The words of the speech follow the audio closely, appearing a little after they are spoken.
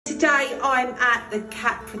Today I'm at the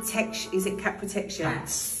cat protection, is it cat protection?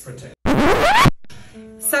 Cats protection.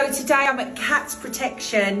 So today I'm at Cats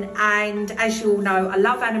Protection, and as you all know, I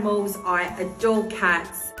love animals, I adore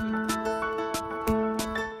cats.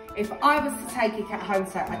 If I was to take a cat home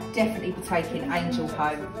today, I'd definitely be taking Angel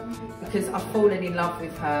home because I've fallen in love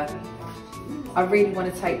with her. I really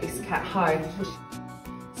want to take this cat home.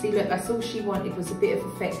 See, look, that's all she wanted was a bit of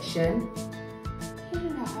affection.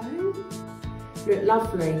 Hello. Look,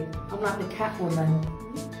 lovely. I'm like the cat woman.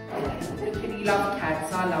 Look, you love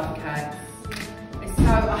cats. I love cats. It's so,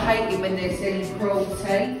 I hate it when there's any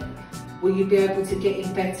cruelty. Will you be able to get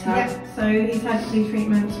him better? Yeah, so he's had 3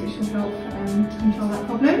 treatments which will help control that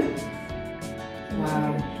problem.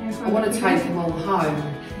 Wow. I want to take them all home.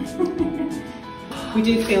 We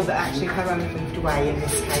do feel that actually her owner moved away in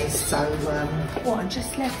this case, so... What, and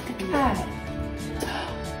just left the cat?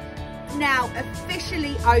 Now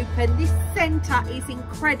officially open. This centre is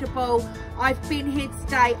incredible. I've been here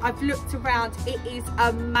today, I've looked around, it is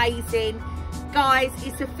amazing. Guys,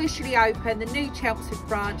 it's officially open, the new Chelmsford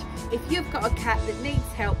branch. If you've got a cat that needs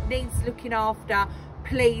help, needs looking after,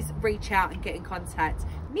 please reach out and get in contact.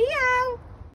 Meow!